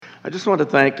I just want to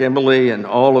thank Emily and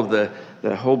all of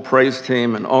the whole praise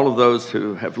team and all of those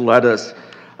who have led us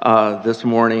this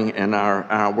morning in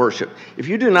our worship. If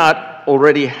you do not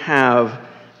already have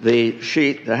the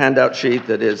handout sheet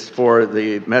that is for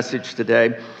the message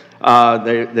today,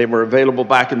 they were available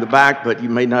back in the back, but you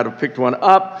may not have picked one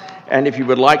up. And if you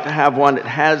would like to have one, it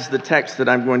has the text that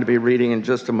I'm going to be reading in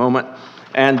just a moment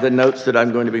and the notes that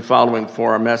I'm going to be following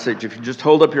for our message. If you just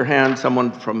hold up your hand,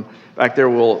 someone from back there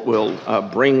will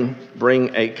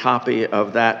bring a copy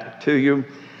of that to you,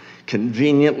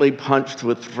 conveniently punched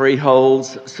with 3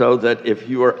 holes so that if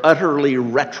you are utterly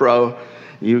retro,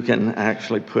 you can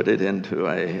actually put it into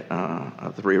a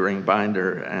 3-ring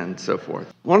binder and so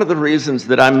forth. One of the reasons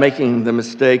that I'm making the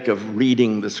mistake of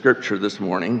reading the scripture this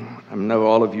morning, I know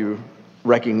all of you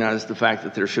recognize the fact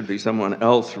that there should be someone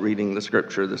else reading the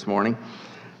scripture this morning,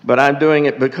 but I'm doing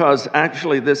it because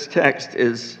actually this text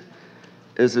is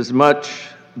as much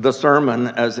the sermon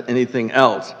as anything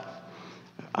else.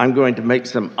 I'm going to make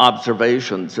some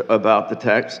observations about the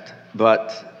text,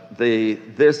 but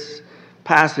this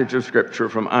passage of scripture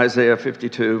from Isaiah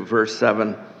 52 verse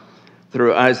 7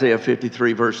 through Isaiah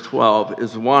 53 verse 12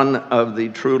 is one of the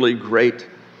truly great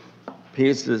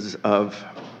pieces of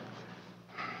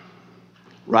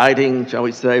writing, shall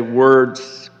we say,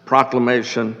 words,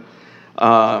 proclamation,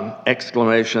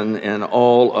 exclamation in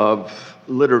all of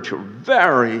literature.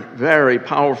 Very, very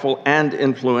powerful and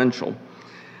influential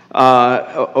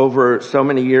over so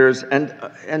many years.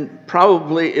 And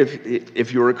probably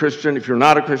if you're a Christian, if you're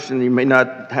not a Christian, you may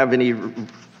not have any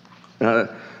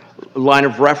line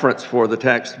of reference for the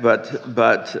text,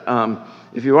 but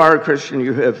if you are a Christian,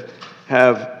 you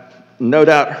have no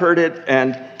doubt heard it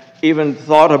and even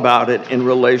thought about it in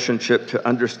relationship to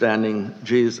understanding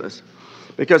Jesus.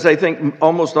 Because I think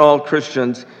almost all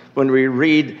Christians, when we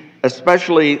read,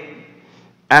 especially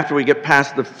after we get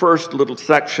past the first little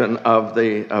section of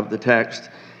the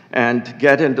text and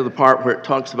get into the part where it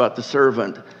talks about the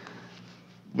servant,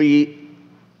 we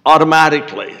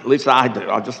automatically, at least I do,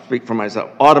 I'll just speak for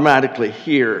myself, automatically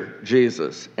hear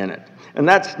Jesus in it. And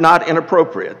that's not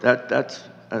inappropriate. That's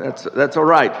all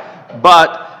right.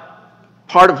 But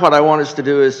part of what I want us to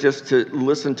do is just to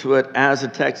listen to it as a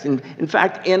text. In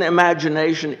fact, in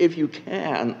imagination, if you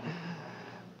can,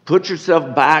 put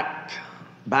yourself back.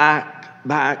 In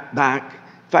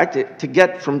fact, to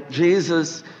get from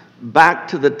Jesus back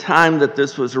to the time that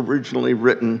this was originally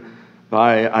written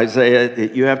by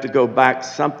Isaiah, you have to go back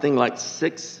something like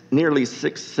nearly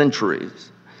 6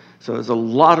 centuries. So there's a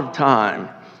lot of time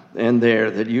in there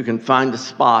that you can find a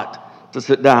spot to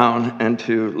sit down and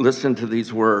to listen to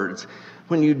these words.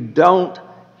 When you don't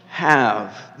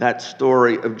have that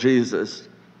story of Jesus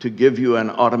to give you an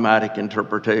automatic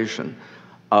interpretation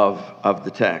of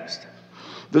the text.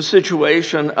 The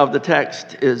situation of the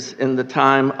text is in the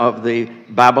time of the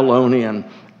Babylonian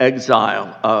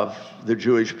exile of the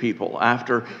Jewish people,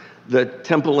 after the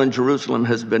temple in Jerusalem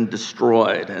has been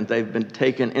destroyed and they've been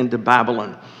taken into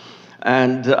Babylon.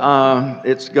 And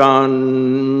it's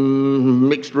gone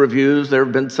mixed reviews. There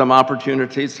have been some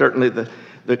opportunities. Certainly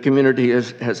the community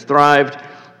has thrived,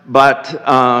 but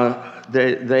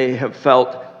they have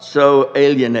felt so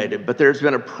alienated. But there's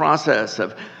been a process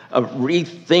of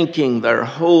rethinking their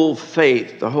whole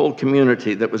faith, the whole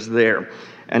community that was there.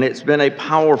 And it's been a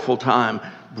powerful time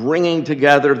bringing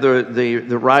together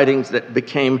the writings that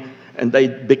became, and they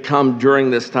become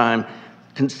during this time,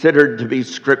 considered to be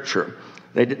scripture.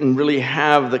 They didn't really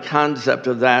have the concept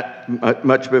of that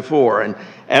much before. And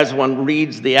as one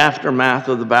reads the aftermath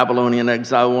of the Babylonian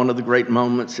exile, one of the great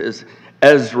moments is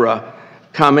Ezra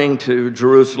coming to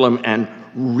Jerusalem and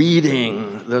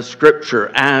reading the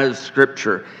scripture as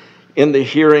scripture in the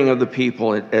hearing of the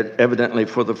people, evidently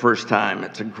for the first time.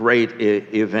 It's a great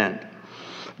event.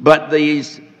 But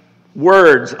these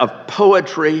words of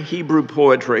poetry, Hebrew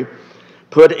poetry,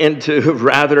 put into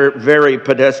rather very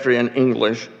pedestrian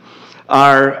English,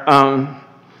 are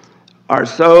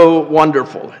so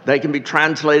wonderful. They can be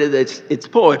translated, it's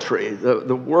poetry.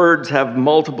 The words have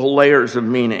multiple layers of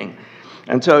meaning.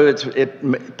 And so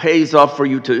it pays off for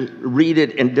you to read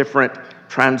it in different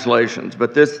translations.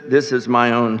 But this is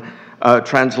my own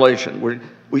translation.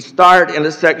 We start in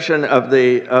a section of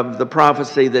the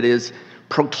prophecy that is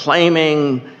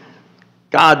proclaiming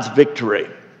God's victory.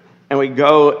 And we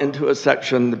go into a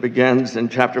section that begins in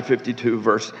chapter 52,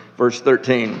 verse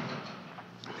 13,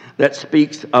 that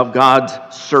speaks of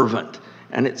God's servant.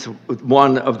 And it's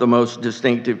one of the most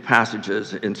distinctive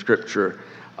passages in Scripture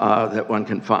that one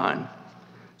can find.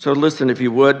 So listen, if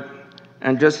you would,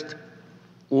 and just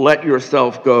let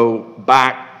yourself go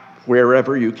back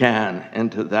wherever you can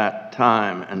into that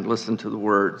time and listen to the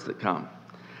words that come.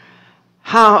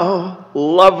 How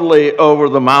lovely over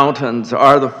the mountains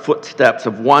are the footsteps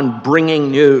of one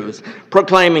bringing news,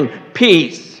 proclaiming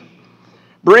peace,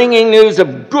 bringing news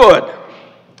of good,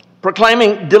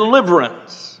 proclaiming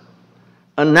deliverance,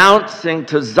 announcing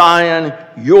to Zion,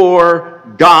 your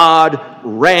God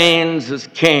reigns as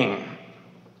king.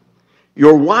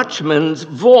 Your watchman's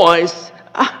voice,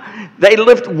 they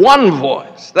lift one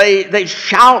voice. They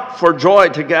shout for joy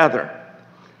together.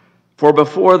 For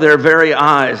before their very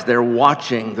eyes, they're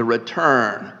watching the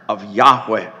return of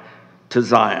Yahweh to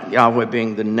Zion. Yahweh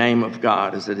being the name of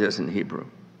God as it is in Hebrew.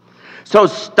 So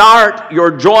start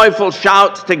your joyful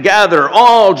shouts together,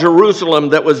 all Jerusalem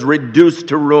that was reduced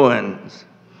to ruins.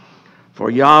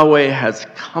 For Yahweh has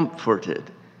comforted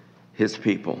his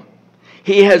people.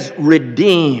 He has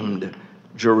redeemed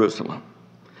Jerusalem.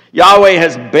 Yahweh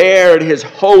has bared his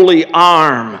holy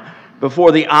arm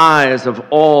before the eyes of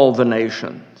all the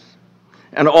nations.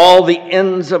 And all the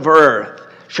ends of earth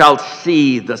shall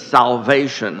see the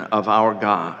salvation of our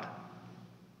God.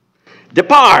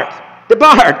 Depart,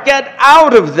 depart, get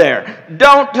out of there.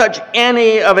 Don't touch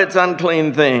any of its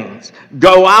unclean things.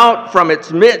 Go out from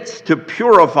its midst to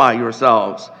purify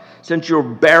yourselves, since you're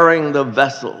bearing the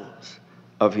vessels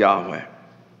of Yahweh.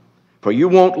 For you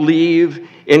won't leave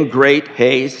in great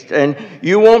haste, and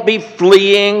you won't be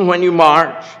fleeing when you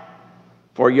march.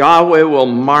 For Yahweh will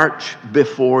march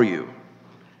before you,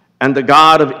 and the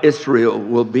God of Israel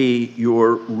will be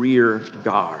your rear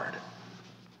guard.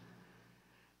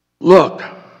 Look,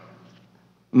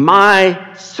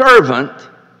 my servant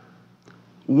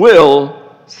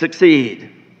will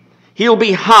succeed. He'll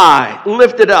be high,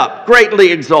 lifted up,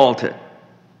 greatly exalted.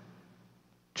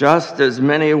 Just as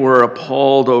many were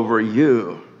appalled over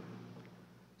you,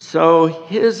 so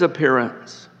his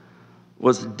appearance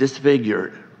was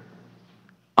disfigured,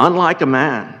 unlike a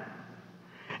man,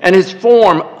 and his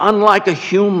form unlike a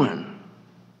human.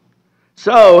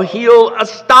 So he'll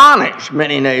astonish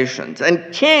many nations,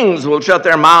 and kings will shut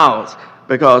their mouths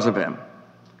because of him.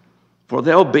 For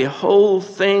they'll behold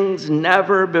things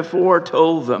never before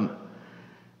told them,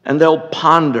 and they'll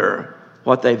ponder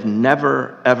what they've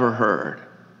never ever heard.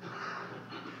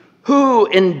 Who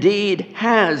indeed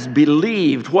has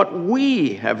believed what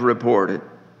we have reported?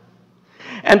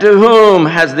 And to whom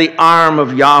has the arm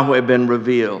of Yahweh been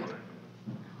revealed?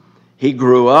 He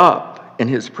grew up in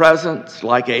his presence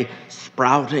like a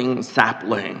sprouting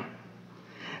sapling,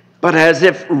 but as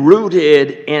if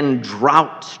rooted in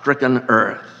drought-stricken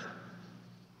earth.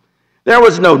 There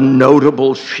was no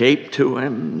notable shape to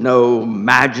him, no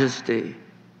majesty.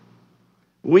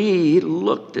 We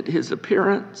looked at his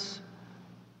appearance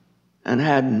and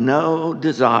had no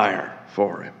desire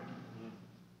for him.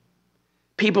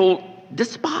 People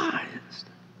despised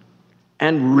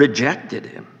and rejected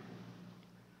him.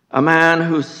 A man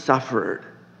who suffered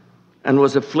and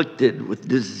was afflicted with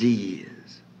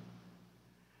disease,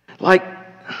 like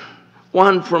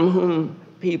one from whom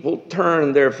people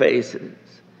turned their faces.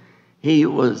 He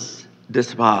was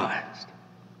despised,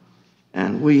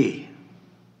 and we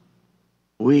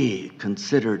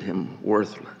considered him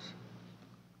worthless.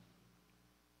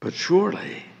 But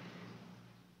surely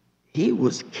he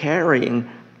was carrying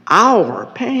our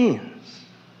pains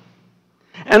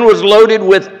and was loaded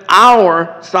with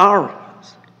our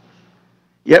sorrows.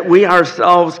 Yet we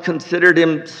ourselves considered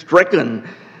him stricken,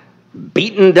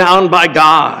 beaten down by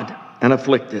God, and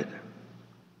afflicted.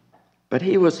 But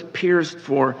he was pierced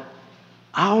for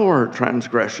our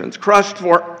transgressions, crushed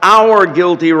for our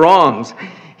guilty wrongs.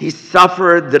 He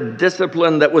suffered the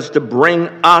discipline that was to bring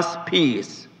us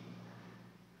peace.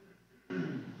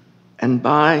 And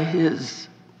by his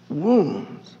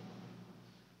wounds,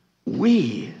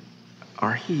 we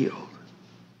are healed.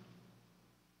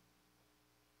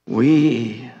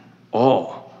 We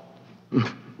all,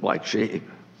 like sheep,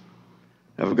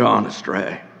 have gone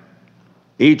astray.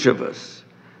 Each of us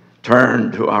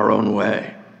turned to our own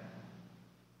way.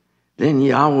 Then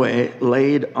Yahweh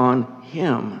laid on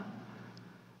him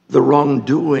the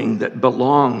wrongdoing that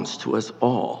belongs to us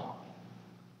all.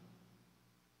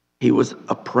 He was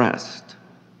oppressed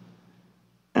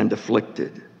and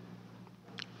afflicted,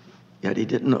 yet he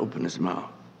didn't open his mouth.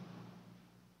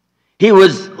 He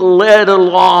was led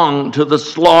along to the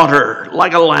slaughter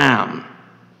like a lamb.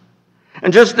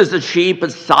 And just as a sheep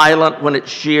is silent when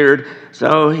it's sheared,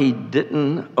 so he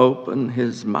didn't open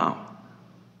his mouth.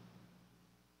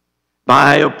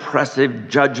 By oppressive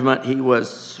judgment, he was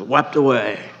swept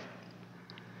away.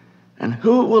 And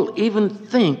who will even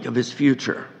think of his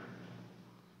future?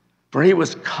 For he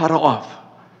was cut off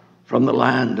from the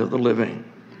land of the living.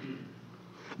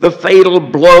 The fatal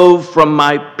blow from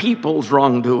my people's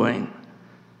wrongdoing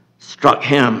struck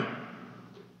him.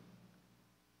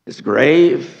 His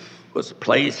grave was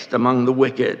placed among the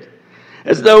wicked,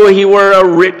 as though he were a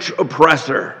rich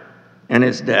oppressor in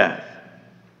his death,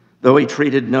 though he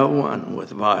treated no one with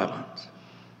violence,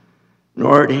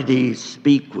 nor did he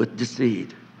speak with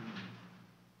deceit.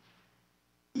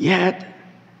 Yet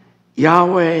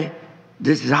Yahweh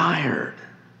desired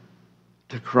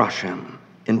to crush him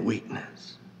in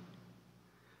weakness,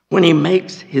 when he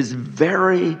makes his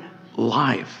very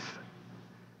life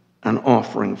an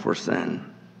offering for sin.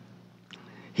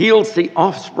 Heals the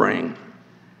offspring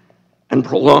and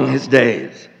prolong his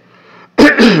days.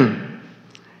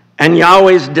 And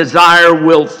Yahweh's desire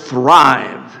will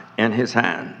thrive in his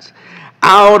hands.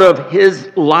 Out of his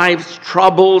life's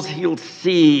troubles, he'll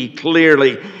see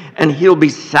clearly, and he'll be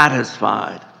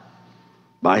satisfied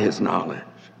by his knowledge.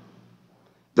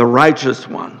 The righteous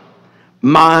one,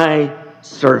 my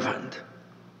servant,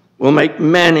 will make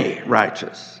many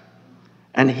righteous,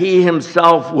 and he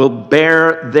himself will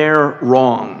bear their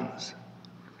wrongs.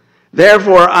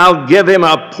 Therefore, I'll give him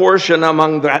a portion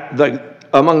among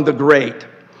the great,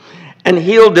 and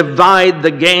he'll divide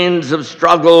the gains of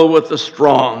struggle with the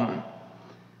strong,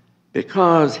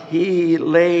 because he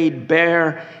laid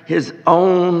bare his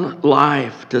own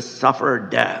life to suffer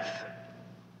death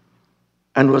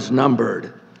and was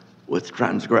numbered with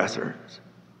transgressors.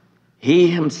 He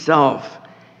himself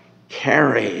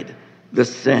carried the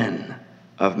sin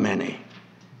of many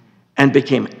and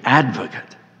became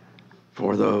advocate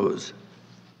for those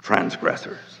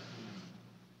transgressors.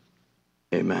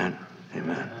 Amen.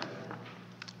 Amen.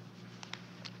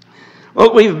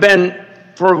 Well, we've been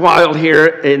for a while here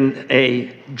in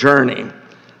a journey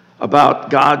about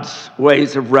God's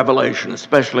ways of revelation,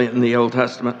 especially in the Old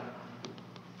Testament.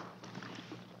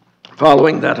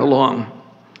 Following that along,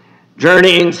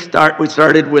 we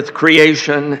started with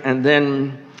creation and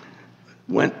then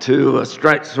went to a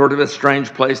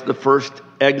strange place, the first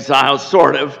exiles,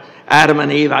 Adam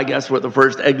and Eve, I guess, were the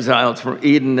first exiles from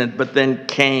Eden, but then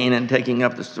Cain, and taking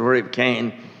up the story of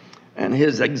Cain and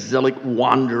his exilic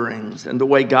wanderings and the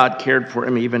way God cared for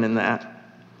him even in that.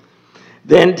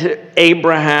 Then to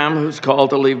Abraham, who's called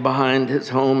to leave behind his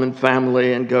home and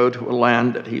family and go to a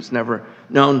land that he's never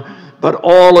known. But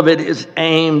all of it is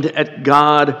aimed at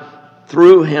God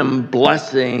through him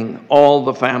blessing all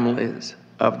the families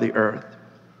of the earth.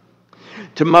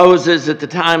 To Moses at the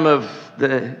time of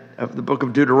the book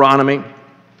of Deuteronomy,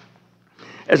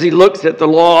 as he looks at the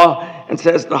law and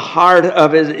says the heart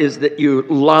of it is that you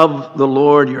love the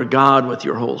Lord your God with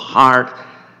your whole heart,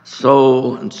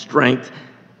 soul, and strength,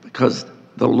 because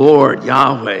the Lord,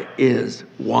 Yahweh, is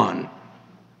one.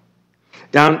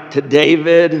 Down to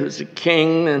David, who's a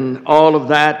king and all of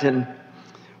that, and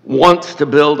wants to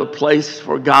build a place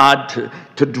for God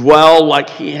to dwell like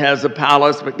he has a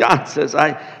palace. But God says,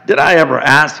 did I ever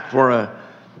ask for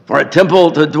a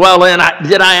temple to dwell in?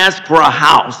 Did I ask for a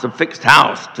house, a fixed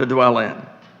house to dwell in?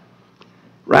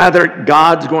 Rather,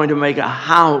 God's going to make a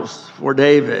house for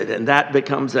David, and that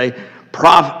becomes a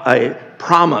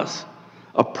promise,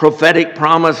 a prophetic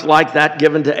promise like that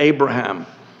given to Abraham,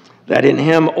 that in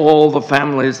him all the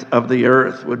families of the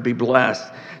earth would be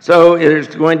blessed. So it is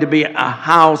going to be a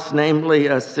house, namely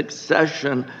a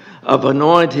succession of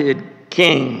anointed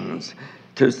kings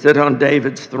to sit on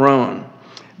David's throne.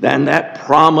 Then that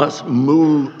promise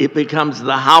it becomes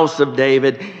the house of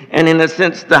David, and in a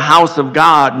sense the house of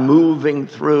God, moving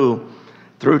through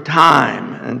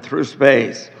time and through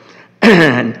space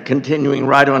and continuing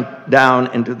right on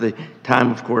down into the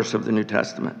time, of course, of the New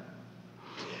Testament.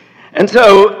 And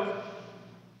so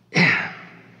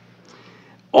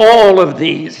all of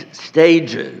these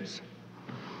stages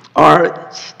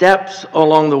are steps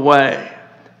along the way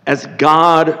as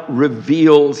God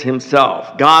reveals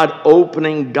himself, God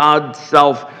opening God's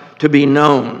self to be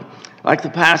known. Like the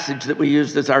passage that we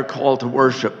used as our call to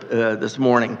worship this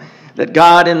morning, that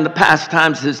God in the past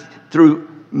times has, through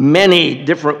many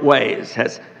different ways,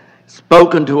 has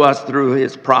spoken to us through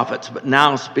his prophets, but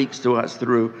now speaks to us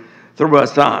through a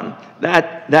Son.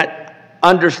 That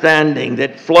understanding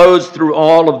that flows through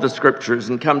all of the scriptures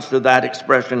and comes to that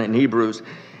expression in Hebrews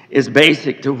is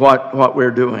basic to what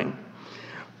we're doing.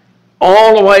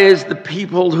 Always the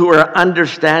people who are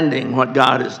understanding what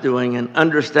God is doing and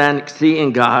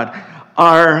seeing God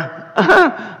are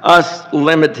us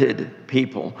limited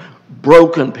people,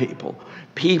 broken people,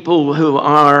 people who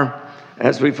are,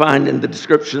 as we find in the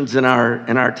descriptions in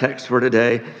our text for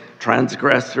today,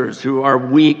 transgressors, who are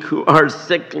weak, who are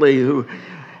sickly, who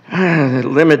are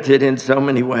limited in so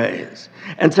many ways.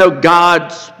 And so God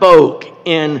spoke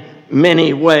in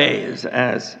many ways,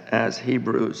 as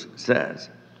Hebrews says.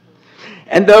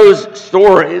 And those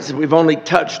stories, we've only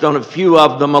touched on a few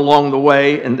of them along the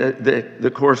way in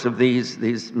the course of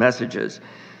these messages.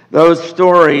 Those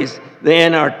stories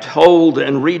then are told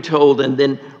and retold and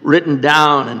then written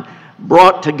down and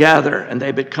brought together, and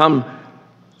they become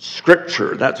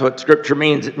Scripture. That's what Scripture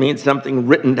means. It means something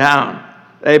written down.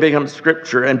 They become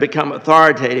Scripture and become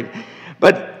authoritative.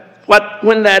 But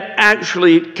when that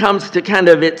actually comes to kind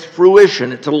of its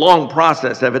fruition, it's a long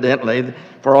process, evidently,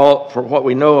 for what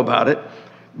we know about it.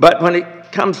 But when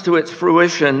it comes to its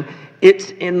fruition, it's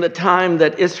in the time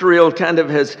that Israel kind of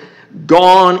has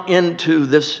gone into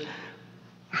this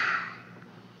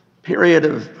period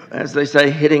of, as they say,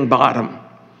 hitting bottom.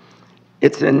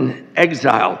 It's in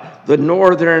exile. The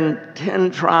northern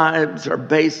 10 tribes are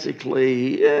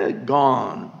basically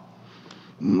gone.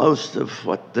 Most of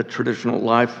what the traditional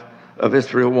life of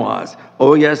Israel was.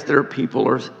 Oh, yes, there are people who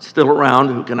are still around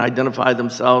who can identify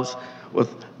themselves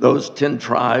with those 10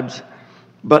 tribes.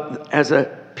 But as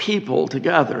a people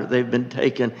together, they've been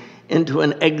taken into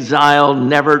an exile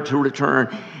never to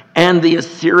return. And the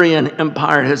Assyrian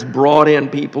Empire has brought in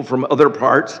people from other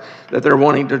parts that they're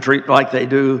wanting to treat like they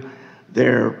do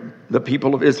the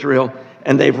people of Israel,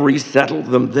 and they've resettled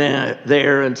them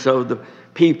there. And so the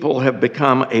people have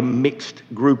become a mixed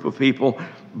group of people,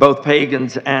 both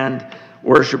pagans and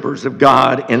worshipers of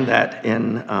God in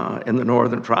the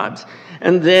northern tribes.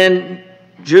 And then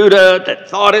Judah, that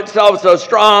thought itself so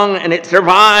strong, and it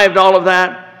survived all of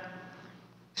that.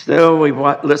 Still, we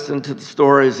listen to the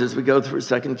stories as we go through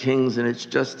 2 Kings, and it's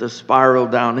just a spiral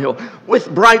downhill with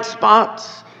bright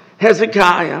spots.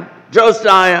 Hezekiah,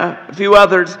 Josiah, a few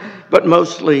others, but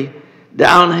mostly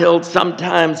downhill,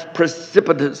 sometimes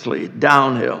precipitously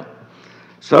downhill,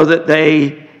 so that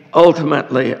they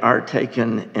ultimately are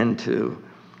taken into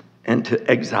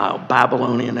exile,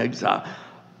 Babylonian exile.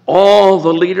 All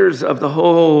the leaders of the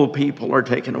whole people are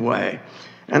taken away,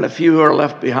 and a few are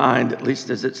left behind, at least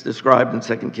as it's described in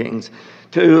 2 Kings,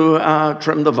 to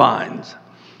trim the vines,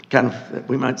 kind of,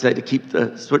 we might say,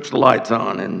 to switch the lights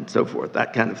on and so forth,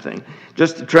 that kind of thing.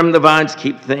 Just to trim the vines,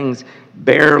 keep things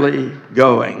barely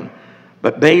going.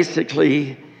 But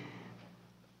basically,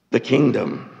 the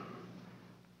kingdom,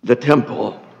 the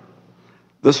temple,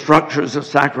 the structures of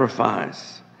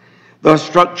sacrifice, the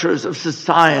structures of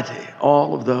society,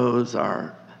 all of those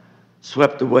are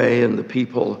swept away, and the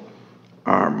people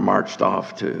are marched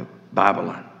off to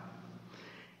Babylon.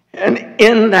 And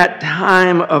in that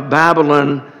time of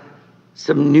Babylon,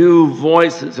 some new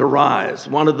voices arise.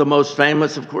 One of the most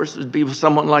famous, of course, would be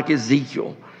someone like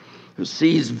Ezekiel, who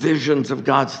sees visions of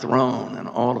God's throne and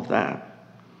all of that.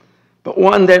 But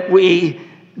one that we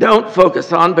don't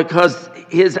focus on because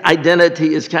his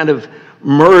identity is kind of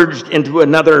merged into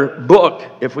another book,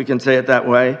 if we can say it that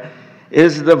way,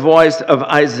 is the voice of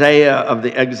Isaiah of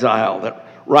the exile that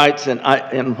writes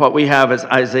in what we have as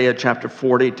Isaiah chapter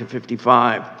 40 to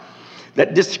 55,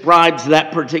 that describes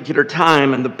that particular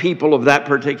time and the people of that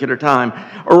particular time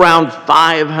around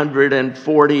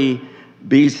 540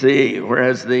 BC,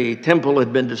 whereas the temple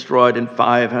had been destroyed in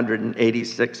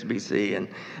 586 BC. And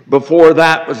before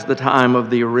that was the time of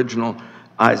the original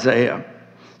Isaiah.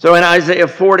 So in Isaiah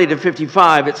 40 to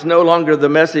 55, it's no longer the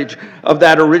message of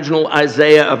that original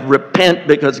Isaiah of repent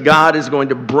because God is going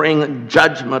to bring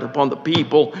judgment upon the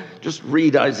people. Just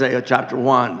read Isaiah chapter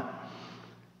 1.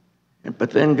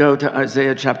 But then go to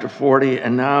Isaiah chapter 40,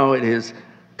 and now it is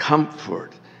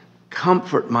comfort.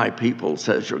 Comfort my people,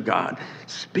 says your God.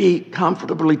 Speak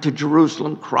comfortably to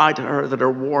Jerusalem. Cry to her that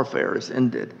her warfare is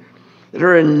ended, that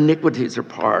her iniquities are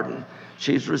pardoned.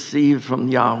 She's received from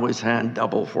Yahweh's hand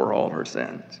double for all her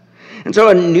sins. And so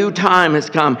a new time has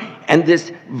come, and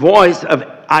this voice of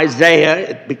Isaiah,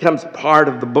 it becomes part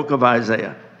of the book of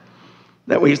Isaiah,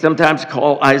 that we sometimes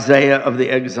call Isaiah of the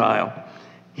exile.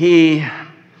 He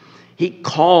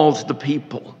calls the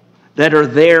people that are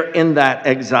there in that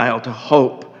exile to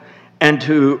hope and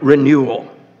to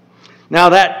renewal. Now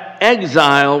that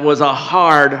exile was a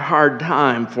hard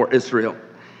time for Israel,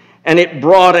 and it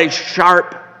brought a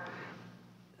sharp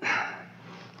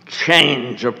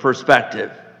change of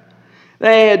perspective.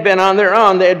 They had been on their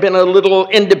own. They had been a little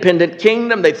independent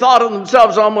kingdom. They thought of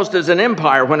themselves almost as an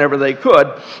empire whenever they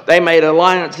could. They made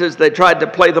alliances. They tried to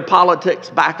play the politics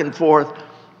back and forth.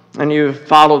 And you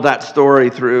follow that story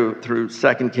through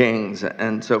 2 Kings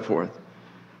and so forth.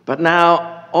 But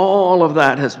now all of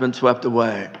that has been swept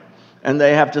away. And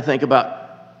they have to think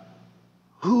about,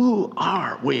 who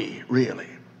are we really?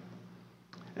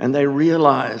 And they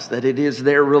realize that it is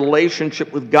their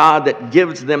relationship with God that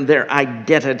gives them their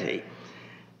identity.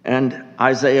 And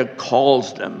Isaiah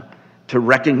calls them to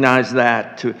recognize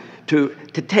that, to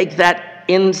take that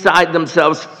inside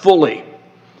themselves fully.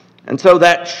 And so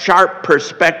that sharp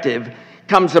perspective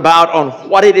comes about on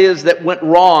what it is that went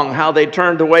wrong, how they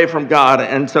turned away from God,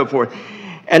 and so forth.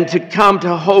 And to come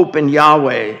to hope in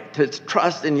Yahweh, to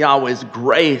trust in Yahweh's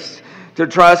grace, to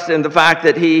trust in the fact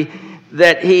that He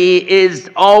is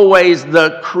always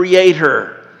the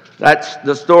creator. That's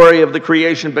the story of the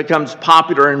creation becomes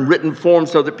popular in written form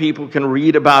so that people can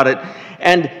read about it.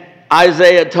 And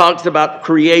Isaiah talks about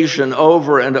creation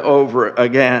over and over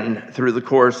again through the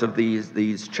course of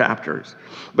these chapters,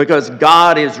 because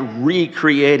God is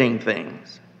recreating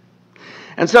things.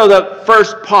 And so the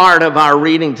first part of our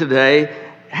reading today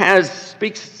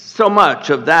speaks so much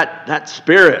of that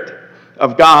spirit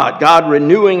of God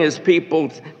renewing His people,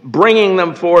 bringing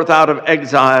them forth out of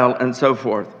exile and so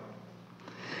forth.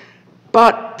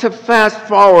 But to fast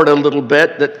forward a little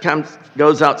bit, that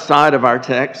goes outside of our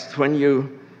text, when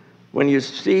you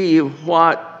see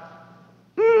what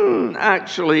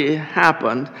actually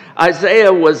happened,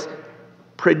 Isaiah was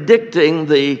predicting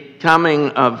the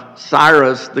coming of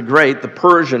Cyrus the Great, the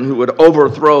Persian, who would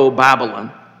overthrow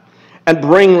Babylon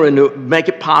and make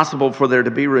it possible for there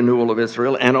to be renewal of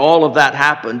Israel. And all of that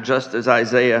happened just as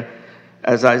Isaiah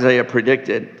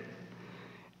predicted.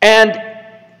 And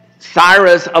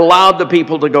Cyrus allowed the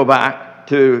people to go back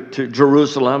to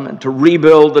Jerusalem and to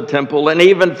rebuild the temple, and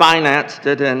even financed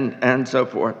it and so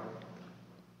forth.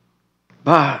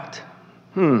 But,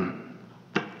 in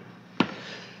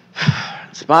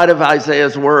spite of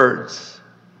Isaiah's words,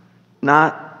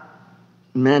 not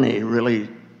many really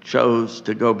chose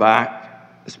to go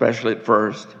back, especially at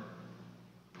first.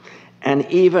 And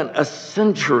even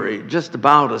just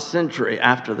about a century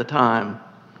after the time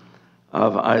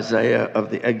of Isaiah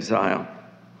of the exile,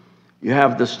 you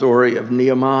have the story of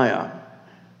Nehemiah.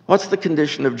 What's the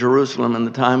condition of Jerusalem in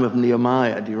the time of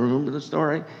Nehemiah? Do you remember the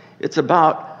story? It's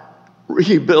about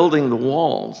rebuilding the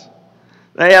walls.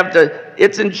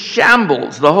 It's in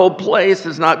shambles. The whole place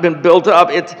has not been built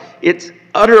up. It's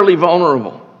utterly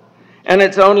vulnerable. And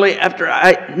it's only after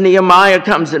Nehemiah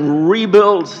comes and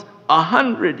rebuilds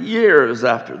 100 years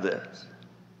after this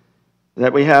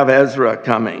that we have Ezra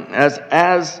coming as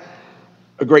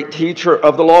a great teacher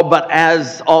of the law, but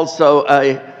as also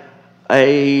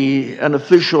an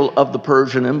official of the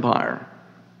Persian Empire.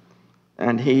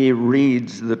 And he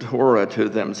reads the Torah to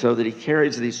them, so that he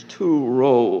carries these two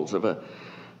roles of a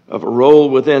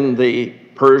role within the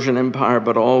Persian Empire,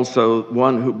 but also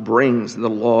one who brings the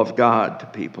law of God to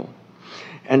people.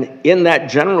 And in that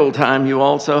general time, you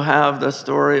also have the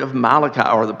story of Malachi,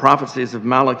 or the prophecies of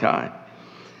Malachi,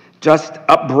 just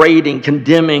upbraiding,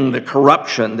 condemning the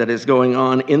corruption that is going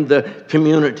on in the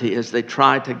community as they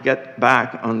try to get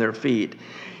back on their feet.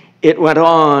 It went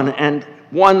on, and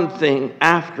one thing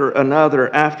after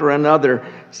another,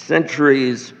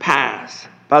 centuries pass.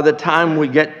 By the time we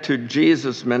get to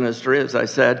Jesus' ministry, as I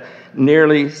said,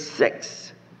 nearly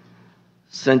 6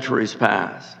 centuries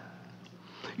pass.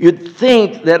 You'd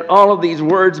think that all of these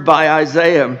words by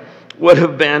Isaiah would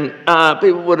have been,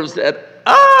 people would have said,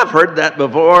 I've heard that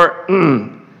before.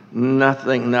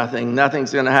 Nothing's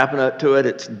going to happen to it.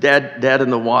 It's dead in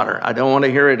the water. I don't want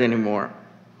to hear it anymore.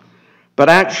 But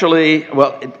actually,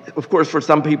 of course, for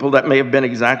some people that may have been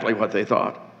exactly what they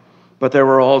thought. But there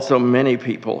were also many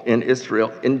people in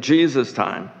Israel in Jesus'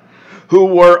 time who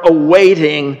were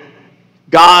awaiting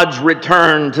God's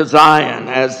return to Zion.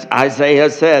 As Isaiah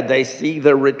said, they see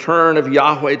the return of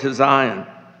Yahweh to Zion.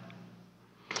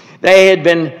 They had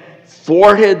been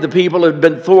thwarted. The people had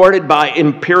been thwarted by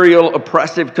imperial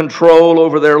oppressive control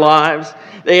over their lives.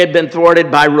 They had been thwarted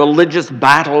by religious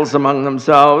battles among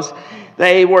themselves.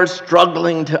 They were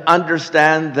struggling to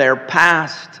understand their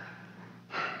past,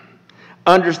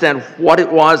 understand what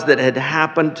it was that had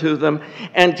happened to them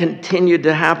and continued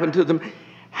to happen to them.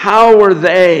 How were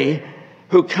they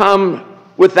who come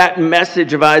with that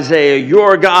message of Isaiah,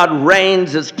 your God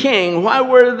reigns as king? Why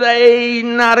were they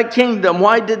not a kingdom?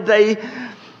 Why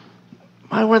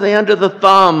were they under the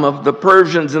thumb of the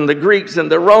Persians and the Greeks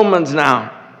and the Romans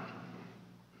now?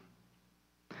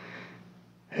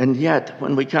 And yet,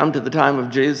 when we come to the time of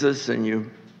Jesus and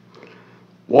you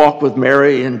walk with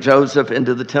Mary and Joseph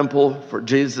into the temple for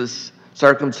Jesus'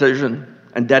 circumcision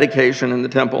and dedication in the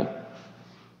temple,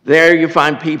 there you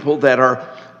find people that are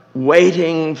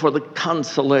waiting for the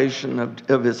consolation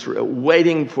of Israel,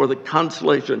 waiting for the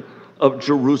consolation of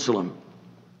Jerusalem,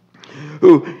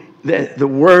 who the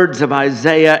words of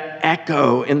Isaiah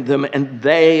echo in them, and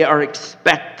they are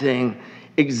expecting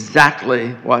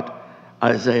exactly what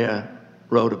Isaiah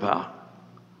wrote about.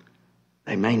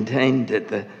 They maintained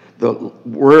that the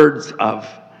words of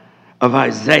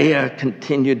Isaiah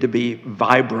continued to be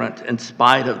vibrant in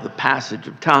spite of the passage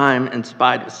of time, in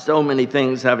spite of so many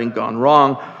things having gone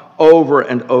wrong. over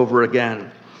and over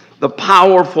again. The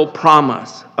powerful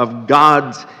promise of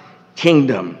God's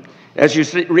kingdom. As you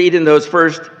read in those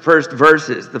first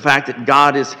verses, the fact that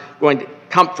God is going to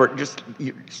comfort, just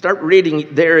you start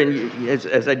reading there, and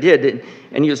as I did,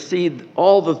 and you see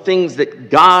all the things that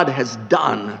God has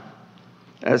done,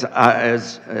 as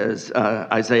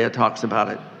Isaiah talks about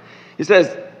it. He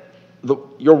says,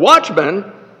 your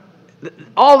watchmen,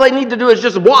 all they need to do is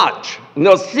just watch, and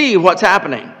they'll see what's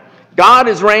happening. God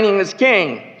is reigning as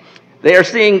king. They are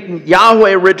seeing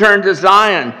Yahweh return to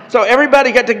Zion. So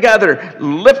everybody get together.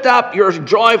 Lift up your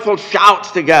joyful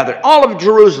shouts together. All of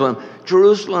Jerusalem.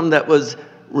 Jerusalem that was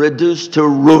reduced to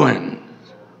ruin.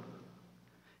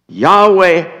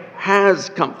 Yahweh has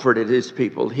comforted his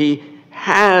people. He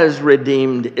has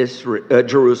redeemed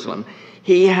Jerusalem.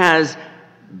 He has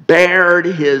bared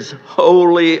his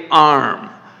holy arm.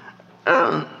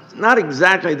 Not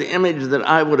exactly the image that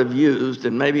I would have used,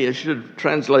 and maybe I should have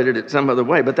translated it some other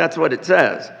way, but that's what it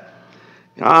says.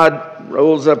 God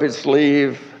rolls up his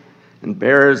sleeve and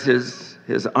bares his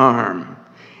arm.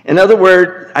 In other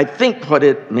words, I think what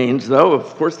it means, though, of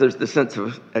course there's the sense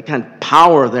of a kind of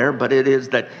power there, but it is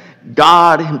that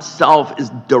God himself is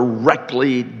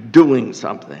directly doing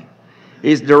something.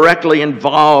 He's directly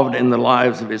involved in the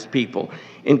lives of his people,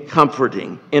 in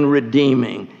comforting, in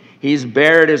redeeming. He's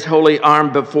bared his holy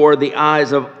arm before the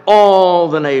eyes of all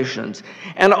the nations,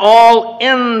 and all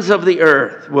ends of the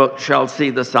earth shall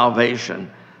see the salvation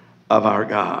of our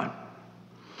God.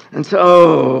 And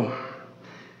so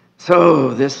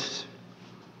this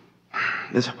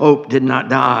hope did not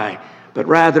die, but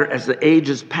rather as the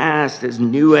ages passed, as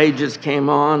new ages came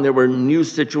on, there were new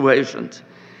situations.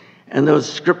 And those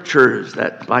scriptures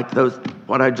that, like those,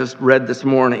 what I just read this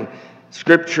morning,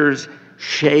 scriptures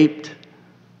shaped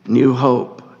new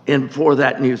hope and for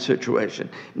that new situation,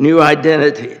 new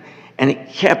identity. And it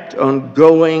kept on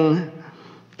going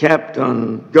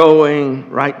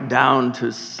right down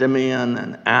to Simeon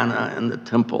and Anna in the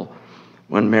temple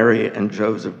when Mary and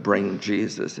Joseph bring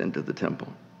Jesus into the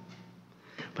temple.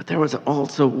 But there was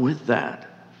also with that,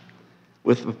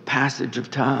 with the passage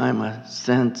of time, a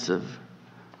sense of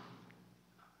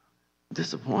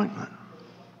disappointment.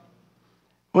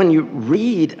 When you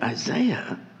read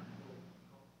Isaiah,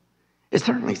 it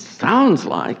certainly sounds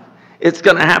like it's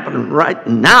going to happen right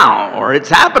now, or it's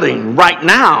happening right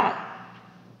now.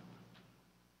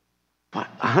 But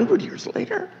 100 years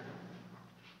later?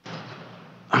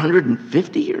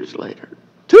 150 years later?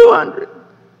 200?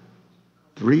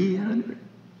 300?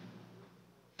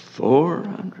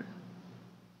 400?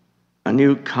 A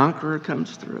new conqueror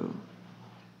comes through.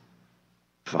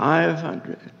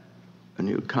 500? A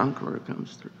new conqueror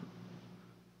comes through.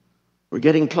 We're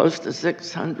getting close to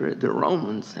 600. The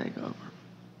Romans take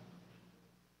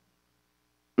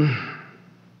over.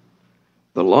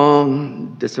 The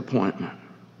long disappointment.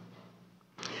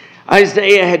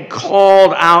 Isaiah had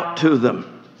called out to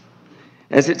them,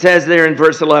 as it says there in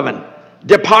verse 11,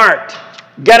 depart,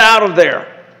 get out of there.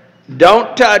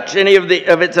 Don't touch any of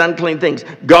its unclean things.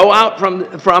 Go out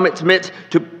from its midst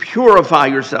to purify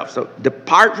yourself. So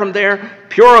depart from there,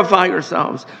 purify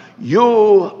yourselves.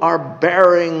 You are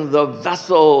bearing the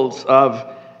vessels of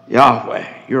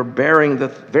Yahweh. You're bearing the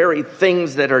very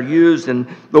things that are used in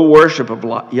the worship of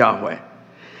Yahweh.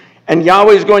 And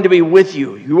Yahweh is going to be with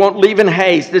you. You won't leave in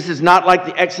haste. This is not like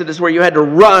the Exodus where you had to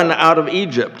run out of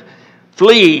Egypt.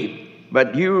 Flee.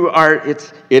 But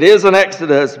it is an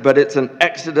Exodus, but it's an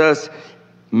Exodus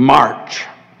march.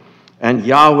 And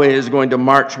Yahweh is going to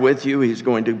march with you. He's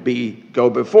going to go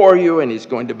before you, and he's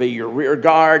going to be your rear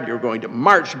guard. You're going to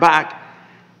march back,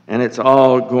 and it's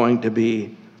all going to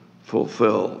be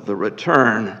fulfilled. The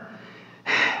return.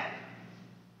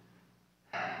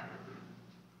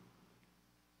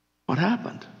 What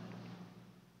happened?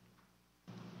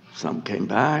 Some came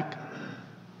back.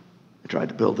 They tried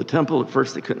to build the temple. At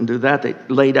first, they couldn't do that. They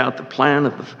laid out the plan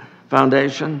of the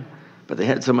foundation, but they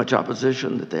had so much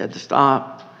opposition that they had to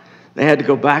stop. They had to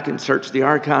go back and search the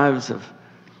archives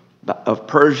of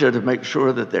Persia to make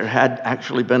sure that there had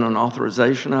actually been an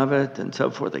authorization of it and so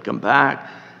forth. They come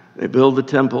back. They build the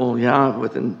temple,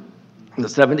 within the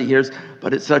 70 years.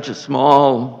 But it's such a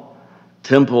small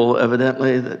temple,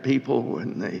 evidently, that people,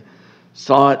 when they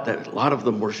saw it, that a lot of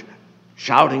them were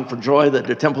shouting for joy that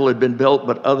the temple had been built,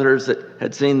 but others that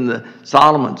had seen the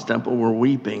Solomon's temple were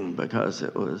weeping because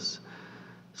it was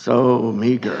so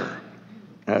meager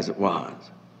as it was.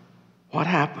 What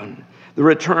happened? The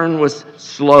return was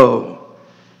slow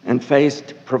and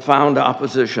faced profound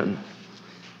opposition.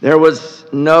 There was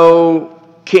no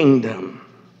kingdom.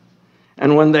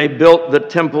 And when they built the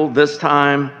temple this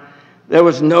time, there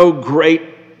was no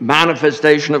great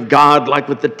manifestation of God like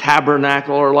with the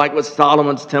tabernacle or like with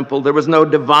Solomon's temple. There was no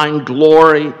divine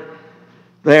glory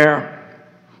there.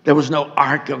 There was no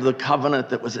Ark of the Covenant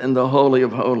that was in the Holy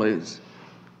of Holies.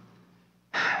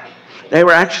 They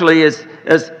were actually, as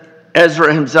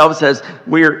Ezra himself says,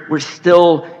 we're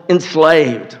still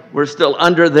enslaved. We're still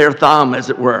under their thumb,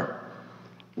 as it were.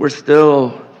 We're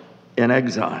still in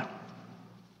exile.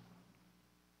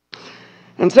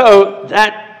 And so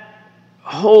that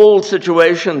whole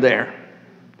situation there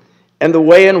and the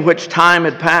way in which time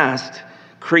had passed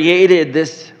created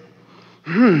this,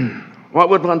 what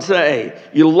would one say?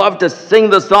 You love to sing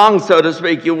the song, so to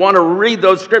speak. You want to read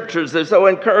those scriptures. They're so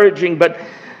encouraging. But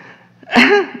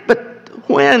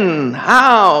when?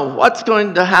 How? What's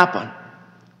going to happen?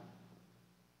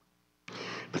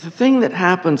 But the thing that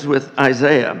happens with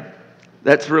Isaiah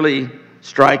that's really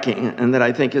striking and that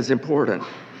I think is important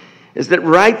is that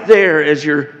right there, as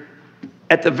you're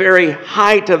at the very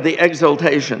height of the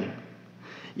exaltation,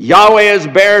 Yahweh has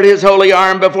bared his holy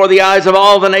arm before the eyes of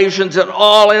all the nations, and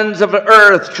all ends of the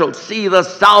earth shall see the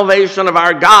salvation of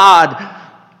our God.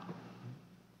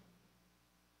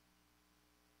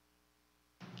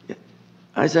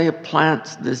 Isaiah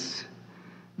plants this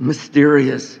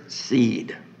mysterious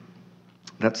seed.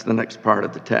 That's the next part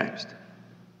of the text.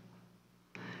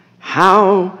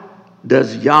 How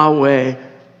does Yahweh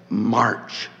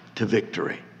march to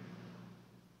victory?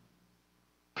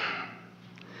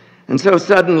 And so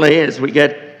suddenly, as we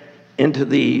get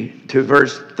to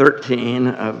verse 13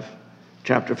 of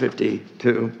chapter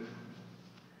 52,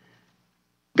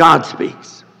 God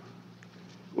speaks.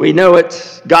 We know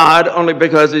it's God only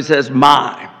because he says,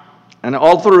 my. And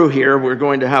all through here, we're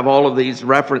going to have all of these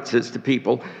references to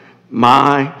people,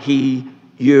 my, he,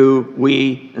 you,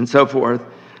 we, and so forth,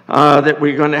 that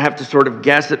we're going to have to sort of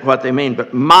guess at what they mean.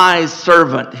 But my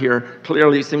servant here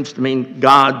clearly seems to mean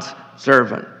God's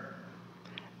servant.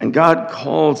 And God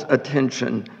calls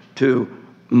attention to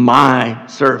my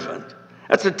servant.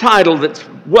 That's a title that's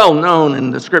well known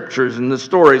in the scriptures and the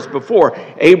stories before.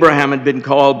 Abraham had been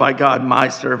called by God, my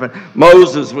servant.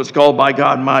 Moses was called by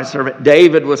God, my servant.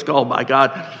 David was called by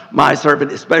God, my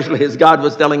servant, especially as God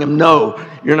was telling him, no,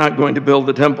 you're not going to build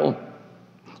the temple.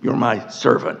 You're my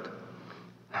servant.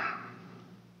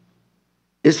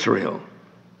 Israel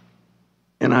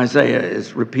in Isaiah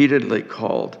is repeatedly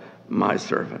called my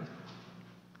servant.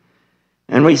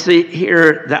 And we see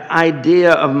here the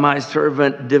idea of my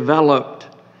servant developed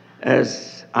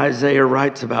as Isaiah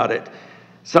writes about it.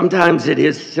 Sometimes it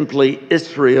is simply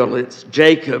Israel, it's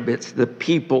Jacob, it's the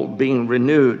people being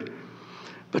renewed.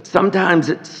 But sometimes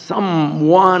it's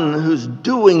someone who's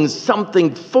doing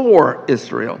something for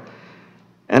Israel.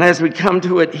 And as we come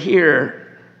to it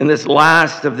here in this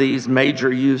last of these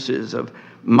major uses of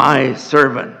my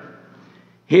servant,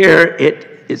 here it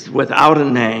is without a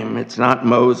name. It's not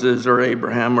Moses or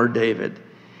Abraham or David.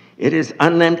 It is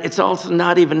unnamed. It's also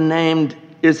not even named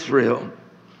Israel.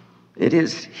 It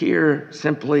is here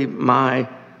simply my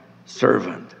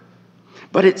servant.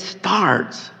 But it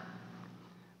starts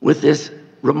with this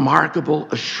remarkable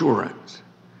assurance.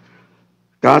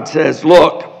 God says,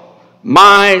 look,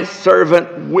 my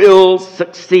servant will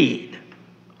succeed.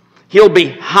 He'll be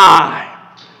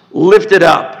high, lifted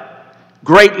up,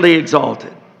 greatly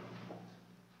exalted.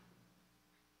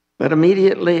 But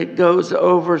immediately it goes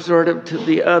over sort of to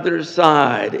the other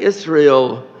side.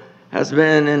 Israel has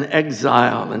been in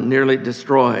exile and nearly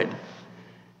destroyed.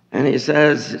 And he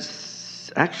says,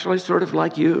 it's actually sort of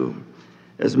like you.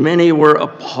 As many were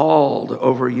appalled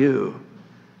over you,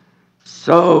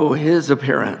 so his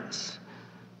appearance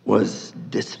was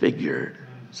disfigured.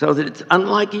 So that it's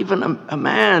unlike even a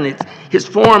man. It's his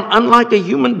form unlike a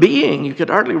human being. You could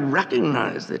hardly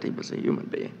recognize that he was a human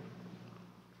being.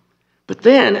 But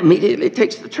then immediately it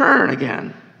takes the turn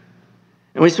again.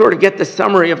 And we sort of get the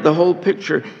summary of the whole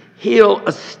picture. He'll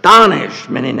astonish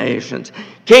many nations.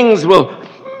 Kings will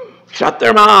shut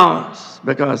their mouths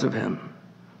because of him.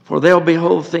 For they'll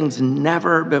behold things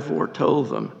never before told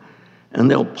them. And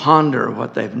they'll ponder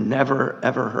what they've never,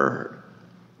 ever heard.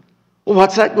 Well,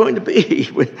 what's that going to be?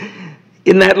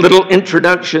 In that little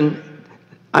introduction,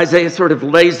 Isaiah sort of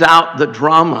lays out the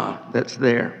drama that's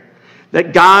there.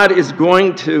 That God is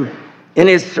going to, in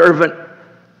his servant,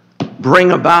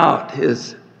 bring about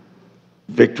his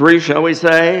victory, shall we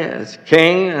say, as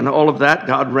king and all of that.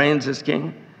 God reigns as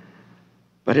king.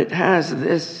 But it has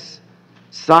this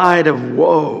side of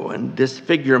woe and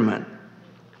disfigurement,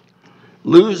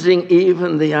 losing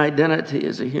even the identity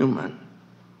as a human.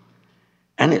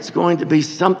 And it's going to be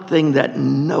something that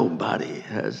nobody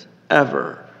has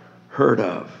ever heard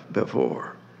of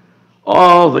before.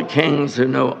 All the kings who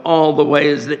know all the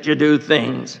ways that you do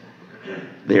things,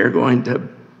 they're going to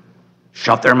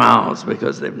shut their mouths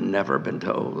because they've never been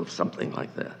told of something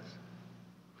like this.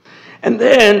 And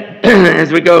then,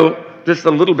 as we go just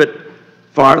a little bit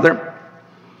farther,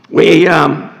 we,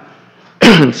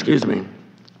 excuse me,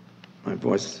 my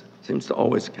voice seems to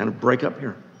always kind of break up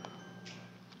here.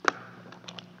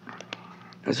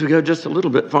 As we go just a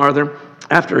little bit farther,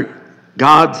 after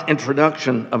God's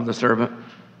introduction of the servant,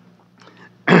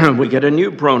 we get a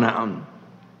new pronoun.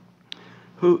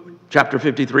 Who, chapter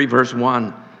 53, verse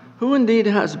 1, who indeed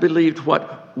has believed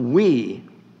what we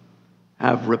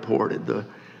have reported? The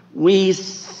we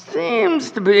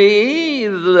seems to be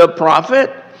the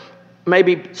prophet,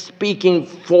 maybe speaking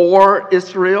for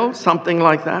Israel, something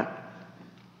like that.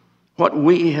 What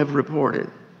we have reported.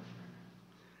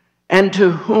 And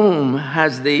to whom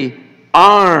has the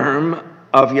arm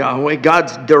of Yahweh,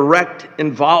 God's direct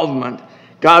involvement,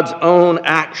 God's own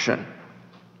action,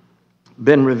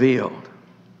 been revealed?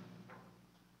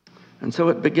 And so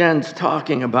it begins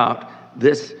talking about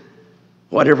this,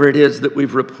 whatever it is that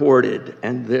we've reported,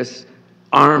 and this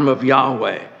arm of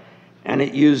Yahweh. And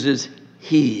it uses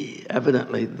he,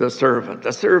 evidently the servant.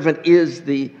 The servant is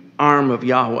the arm of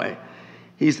Yahweh.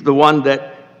 He's the one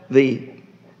that the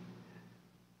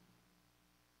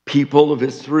people of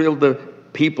Israel, the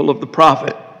people of the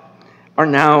prophet, are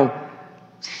now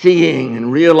seeing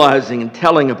and realizing and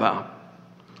telling about.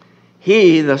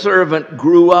 He, the servant,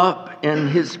 grew up in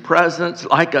his presence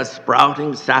like a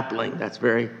sprouting sapling. That's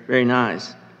very, very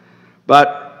nice.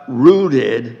 But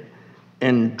rooted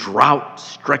in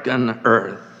drought-stricken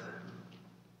earth.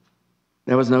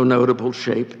 There was no notable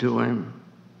shape to him,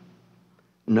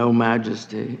 no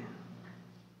majesty.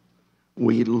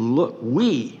 We,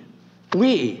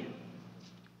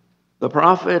 the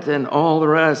prophet and all the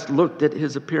rest, looked at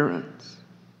his appearance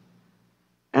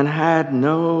and had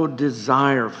no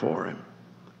desire for him.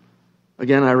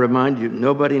 Again, I remind you,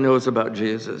 nobody knows about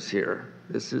Jesus here.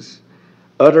 This is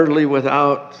utterly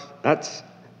without, that's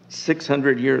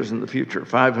 600 years in the future,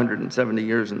 570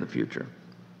 years in the future.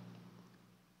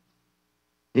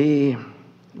 We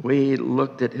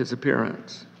looked at his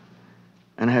appearance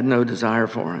and had no desire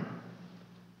for him.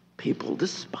 People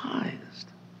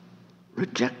despised,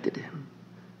 rejected him.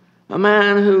 A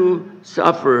man who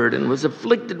suffered and was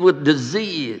afflicted with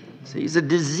disease. He's a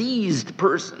diseased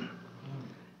person.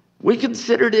 We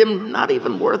considered him not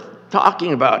even worth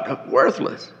talking about,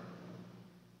 worthless.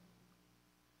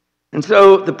 And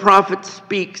so the prophet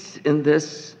speaks in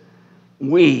this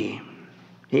we.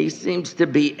 He seems to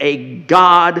be a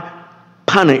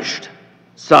God-punished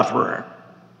sufferer,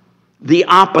 the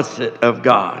opposite of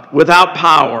God, without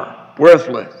power,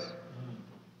 worthless.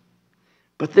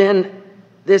 But then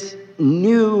this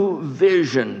new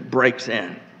vision breaks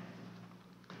in.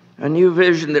 A new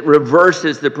vision that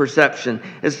reverses the perception.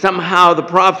 Is somehow the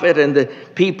prophet and the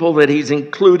people that he's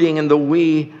including in the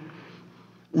we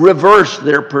reverse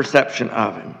their perception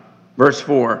of him. Verse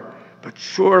 4, but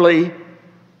surely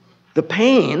the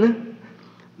pain,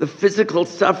 the physical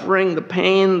suffering, the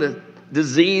pain, the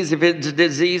disease, if it's a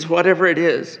disease, whatever it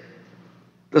is,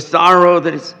 the sorrow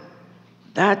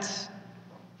that's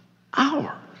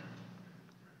ours.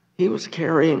 He was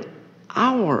carrying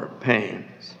our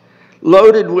pains,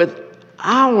 loaded with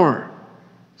our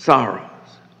sorrows.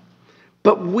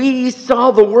 But we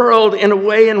saw the world in a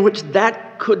way in which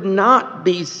that could not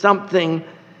be something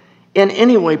in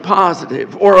any way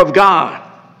positive or of God.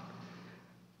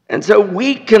 And so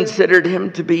we considered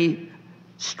him to be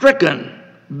stricken,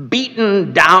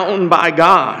 beaten down by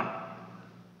God.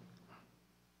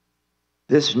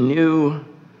 That's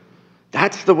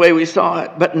the way we saw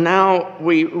it. But now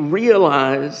we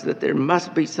realize that there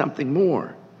must be something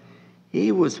more.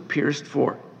 He was pierced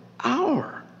for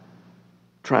our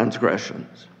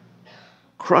transgressions,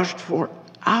 crushed for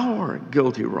our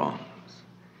guilty wrongs.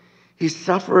 He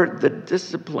suffered the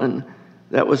discipline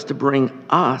that was to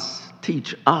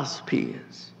teach us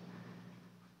peace.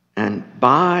 And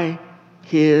by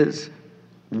his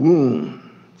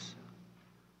wounds,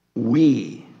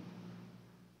 we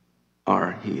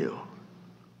are healed.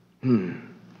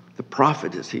 The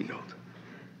prophet is healed.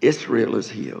 Israel is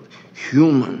healed.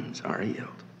 Humans are healed.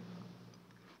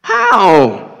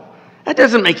 How? That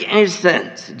doesn't make any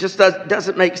sense. It just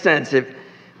doesn't make sense. If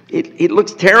it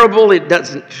looks terrible, it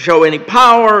doesn't show any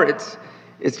power.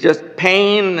 It's just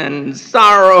pain and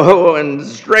sorrow and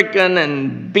stricken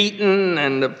and beaten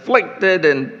and afflicted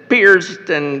and pierced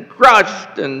and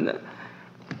crushed and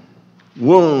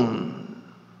wound.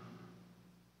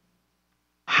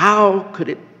 How could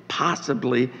it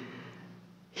possibly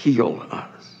heal us?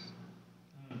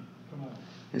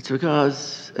 It's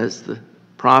because as the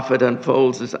prophet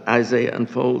unfolds, as Isaiah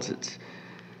unfolds,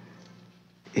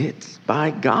 It's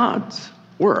by God's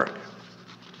work.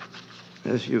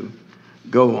 As you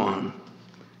go on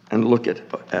and look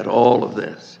at all of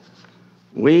this,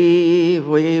 we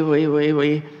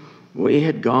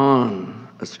had gone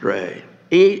astray,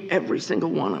 every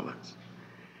single one of us.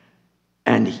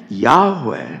 And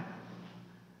Yahweh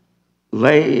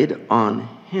laid on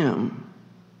him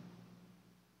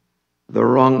the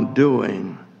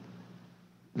wrongdoing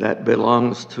that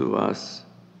belongs to us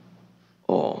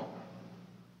all.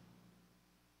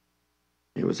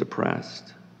 He was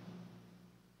oppressed,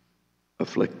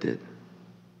 afflicted,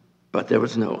 but there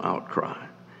was no outcry.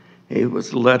 He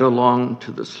was led along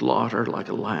to the slaughter like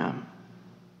a lamb,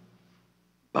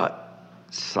 but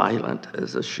silent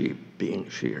as a sheep being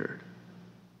sheared.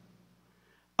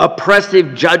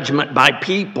 Oppressive judgment by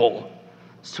people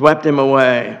swept him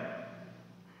away,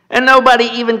 and nobody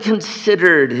even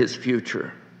considered his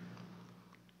future.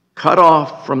 Cut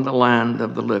off from the land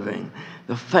of the living,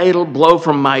 the fatal blow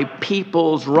from my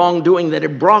people's wrongdoing that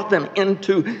had brought them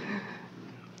into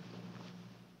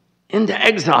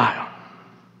exile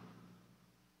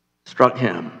struck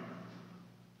him.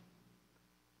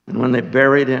 And when they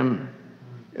buried him,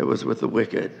 it was with the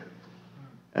wicked,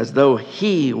 as though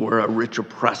he were a rich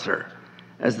oppressor,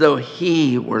 as though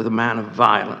he were the man of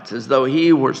violence, as though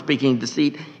he were speaking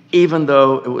deceit, even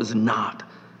though it was not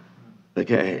the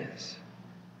case.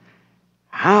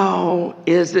 How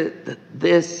is it that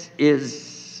this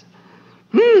is,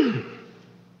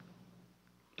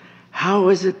 how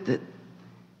is it that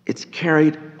it's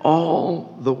carried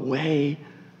all the way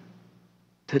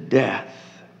to death?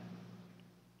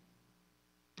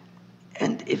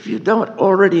 And if you don't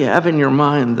already have in your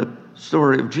mind the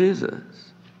story of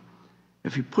Jesus,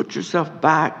 if you put yourself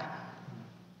back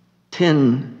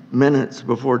 10 minutes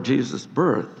before Jesus'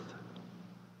 birth,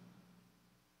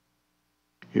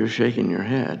 you're shaking your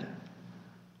head.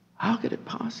 How could it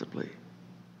possibly?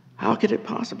 How could it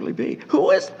possibly be?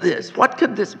 Who is this? What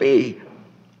could this be?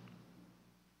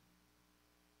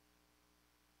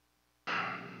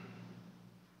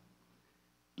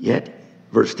 Yet,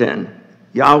 verse 10,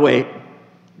 Yahweh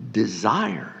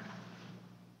desired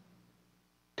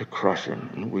to crush him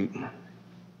in weakness.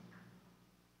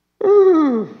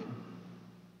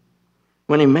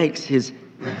 When he makes his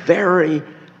very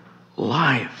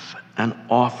life an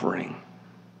offering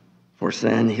for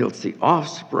sin, he'll see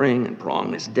offspring and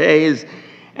prolong his days,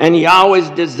 and Yahweh's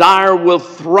desire will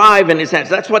thrive in his hands.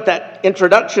 That's what that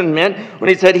introduction meant when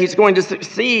he said he's going to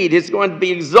succeed, he's going to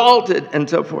be exalted, and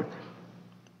so forth.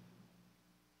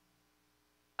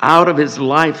 Out of his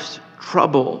life's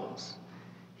troubles,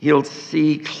 he'll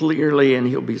see clearly and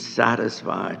he'll be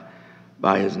satisfied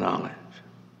by his knowledge.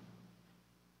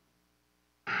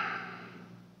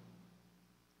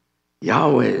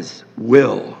 Yahweh's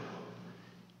will,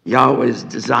 Yahweh's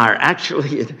desire.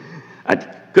 Actually, I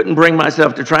couldn't bring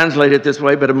myself to translate it this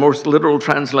way, but a more literal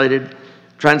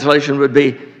translation would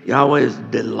be Yahweh's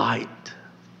delight.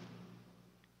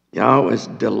 Yahweh's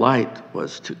delight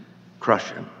was to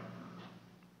crush him.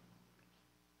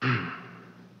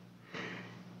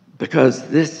 Because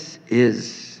this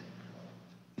is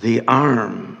the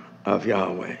arm of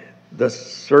Yahweh, the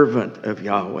servant of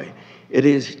Yahweh. It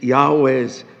is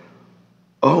Yahweh's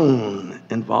own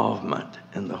involvement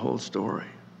in the whole story.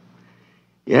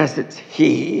 Yes, it's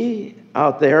he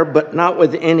out there, but not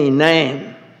with any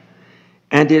name.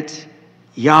 And it's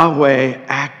Yahweh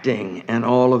acting in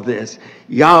all of this.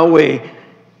 Yahweh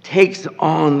takes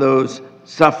on those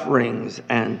sufferings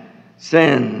and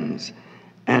sins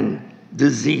and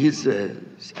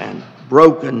diseases and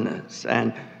brokenness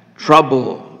and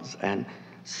troubles and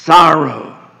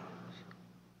sorrow.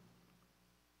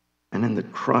 And in the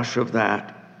crush of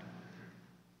that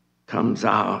comes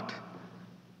out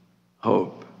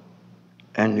hope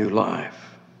and new life.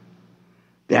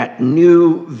 That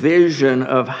new vision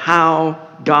of how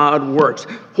God works.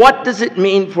 What does it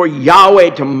mean for Yahweh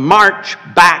to march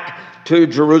back to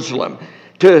Jerusalem?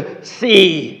 To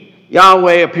see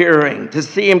Yahweh appearing, to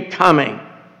see him coming.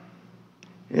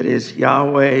 It is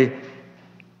Yahweh's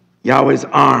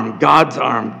arm,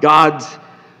 God's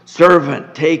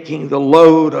servant taking the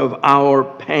load of our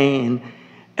pain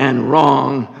and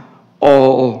wrong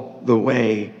all the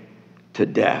way to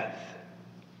death.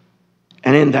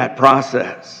 And in that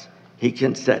process, he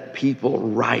can set people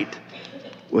right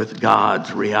with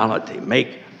God's reality,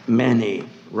 make many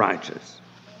righteous.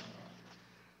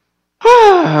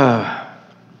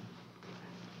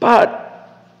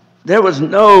 But there was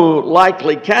no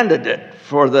likely candidate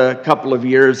for the couple of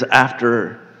years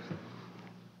after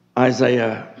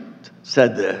Isaiah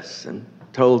said this and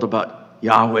told about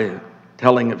Yahweh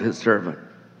telling of his servant,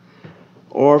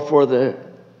 or for the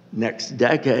next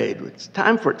decade. It's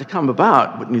time for it to come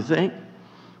about, wouldn't you think?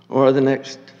 Or the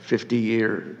next 50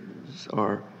 years,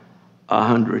 or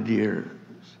 100 years,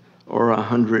 or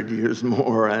 100 years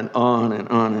more, and on and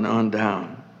on and on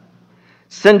down.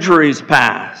 Centuries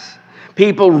pass.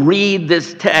 People read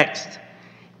this text.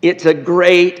 It's a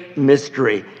great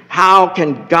mystery. How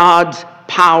can God's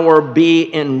power be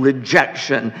in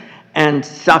rejection and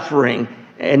suffering,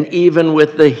 and even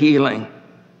with the healing?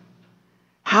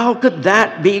 How could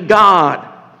that be God?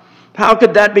 How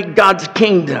could that be God's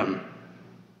kingdom?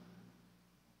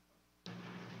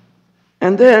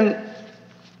 And then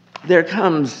there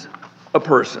comes a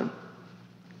person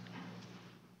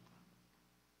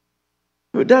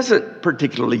who doesn't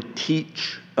particularly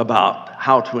teach about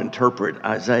how to interpret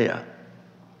Isaiah.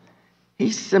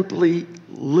 He simply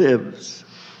lives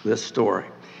this story.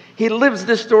 He lives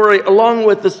this story along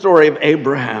with the story of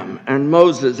Abraham and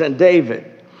Moses and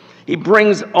David. He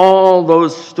brings all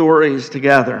those stories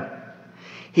together.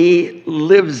 He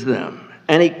lives them,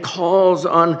 and he calls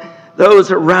on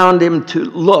those around him to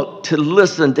look, to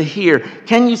listen, to hear.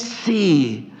 Can you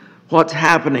see what's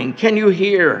happening? Can you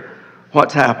hear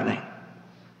what's happening?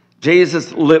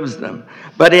 Jesus lives them.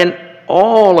 But in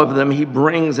all of them, he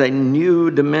brings a new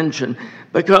dimension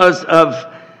because of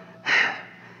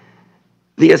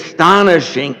the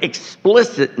astonishing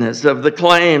explicitness of the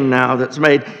claim now that's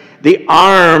made. The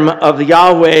arm of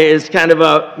Yahweh is kind of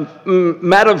a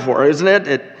metaphor, isn't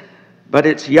it? But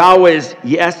it's Yahweh's,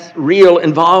 yes, real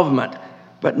involvement.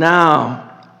 But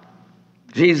now,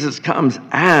 Jesus comes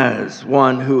as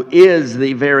one who is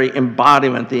the very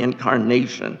embodiment, the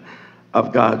incarnation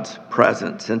of God's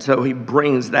presence. And so he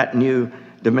brings that new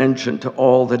dimension to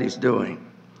all that he's doing.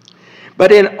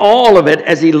 But in all of it,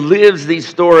 as he lives these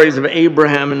stories of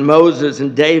Abraham and Moses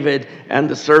and David and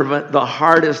the servant, the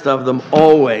hardest of them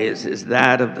always is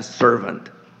that of the servant.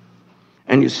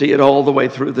 And you see it all the way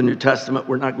through the New Testament.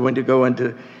 We're not going to go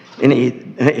into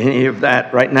any of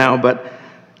that right now, but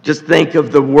just think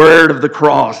of the word of the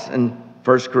cross in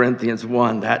 1 Corinthians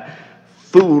 1, that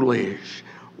foolish,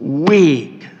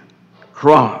 weak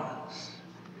cross.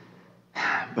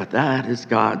 But that is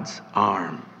God's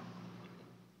arm.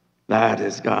 That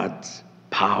is God's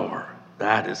power.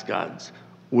 That is God's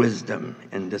wisdom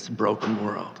in this broken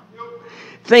world.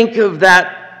 Think of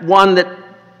that one that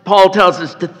Paul tells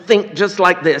us to think just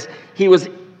like this. He was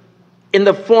in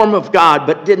the form of God,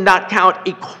 but did not count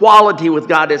equality with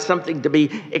God as something to be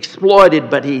exploited,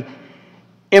 but he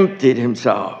emptied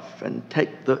himself and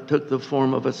took the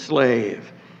form of a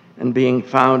slave. And being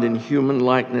found in human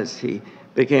likeness, he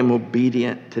became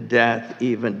obedient to death,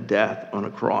 even death on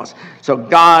a cross. So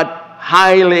God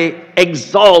highly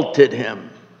exalted him.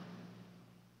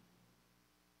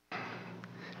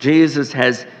 Jesus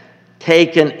has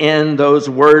taken in those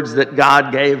words that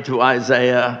God gave to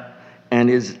Isaiah and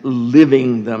is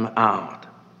living them out.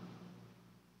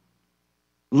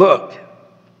 Look,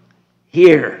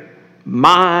 here,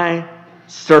 my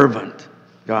servant,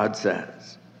 God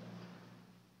says.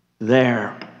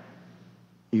 There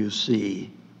you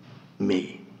see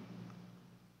me.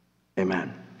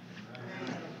 Amen.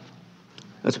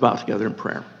 Let's bow together in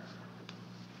prayer.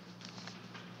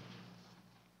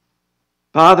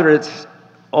 Father, it's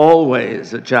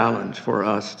always a challenge for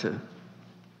us to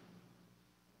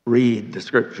read the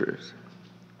scriptures,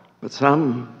 but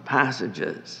some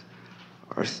passages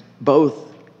are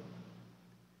both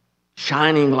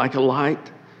shining like a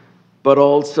light, but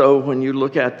also when you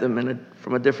look at them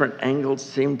from a different angle,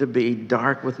 seem to be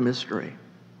dark with mystery.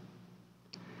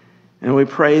 And we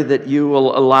pray that you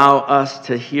will allow us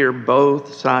to hear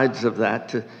both sides of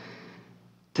that,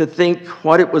 to think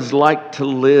what it was like to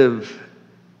live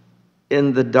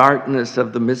in the darkness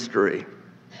of the mystery,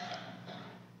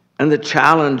 and the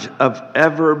challenge of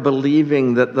ever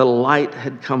believing that the light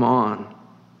had come on,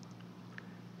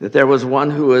 that there was one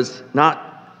who was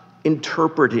not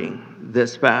interpreting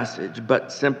this passage,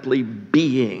 but simply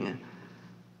being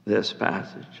this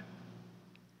passage,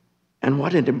 and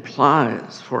what it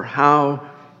implies for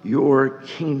how your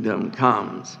kingdom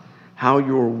comes, how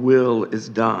your will is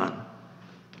done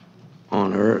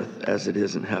on earth as it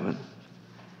is in heaven.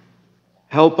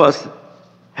 Help us,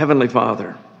 Heavenly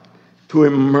Father, to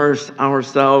immerse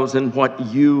ourselves in what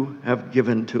you have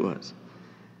given to us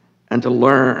and to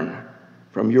learn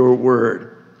from your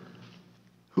word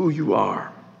who you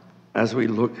are as we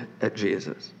look at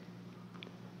Jesus.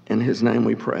 In his name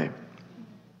we pray.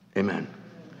 Amen.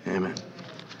 Amen.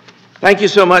 Thank you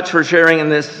so much for sharing in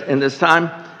this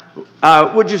time.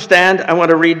 Would you stand? I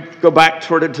want to go back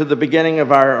sort of to the beginning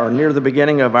of or near the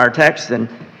beginning of our text and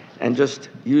just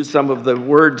use some of the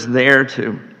words there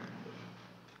to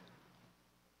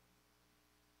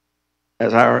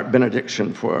as our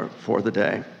benediction for the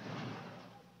day.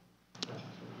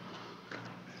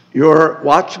 Your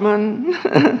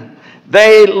watchmen,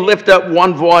 they lift up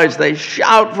one voice. They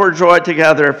shout for joy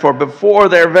together, for before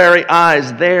their very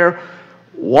eyes, they're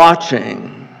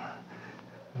watching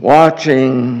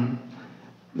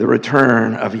the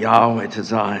return of Yahweh to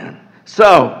Zion.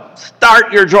 So,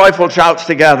 start your joyful shouts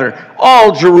together,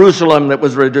 all Jerusalem that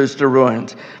was reduced to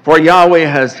ruins, for Yahweh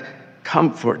has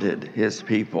comforted his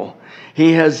people.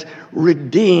 He has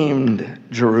redeemed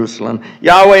Jerusalem.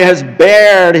 Yahweh has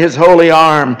bared his holy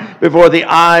arm before the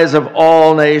eyes of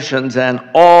all nations, and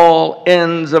all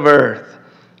ends of earth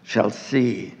shall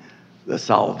see the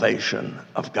salvation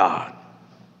of God.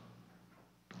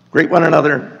 Greet one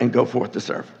another and go forth to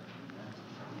serve.